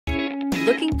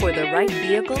Looking for the right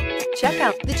vehicle? Check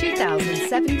out the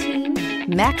 2017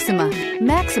 Maxima.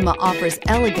 Maxima offers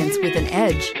elegance with an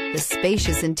edge. The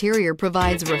spacious interior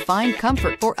provides refined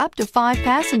comfort for up to 5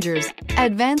 passengers.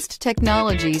 Advanced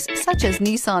technologies such as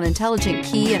Nissan Intelligent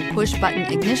Key and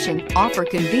push-button ignition offer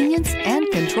convenience and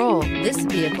control. This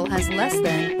vehicle has less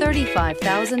than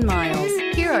 35,000 miles.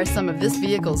 Here are some of this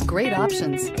vehicle's great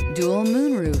options: dual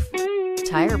moonroof,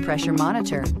 tire pressure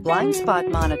monitor, blind spot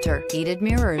monitor, heated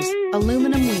mirrors,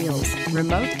 aluminum wheels,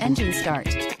 remote engine start,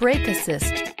 brake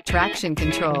assist, traction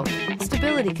control,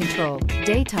 stability control,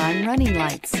 daytime running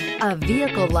lights. A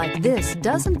vehicle like this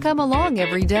doesn't come along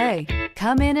every day.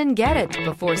 Come in and get it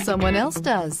before someone else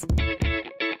does.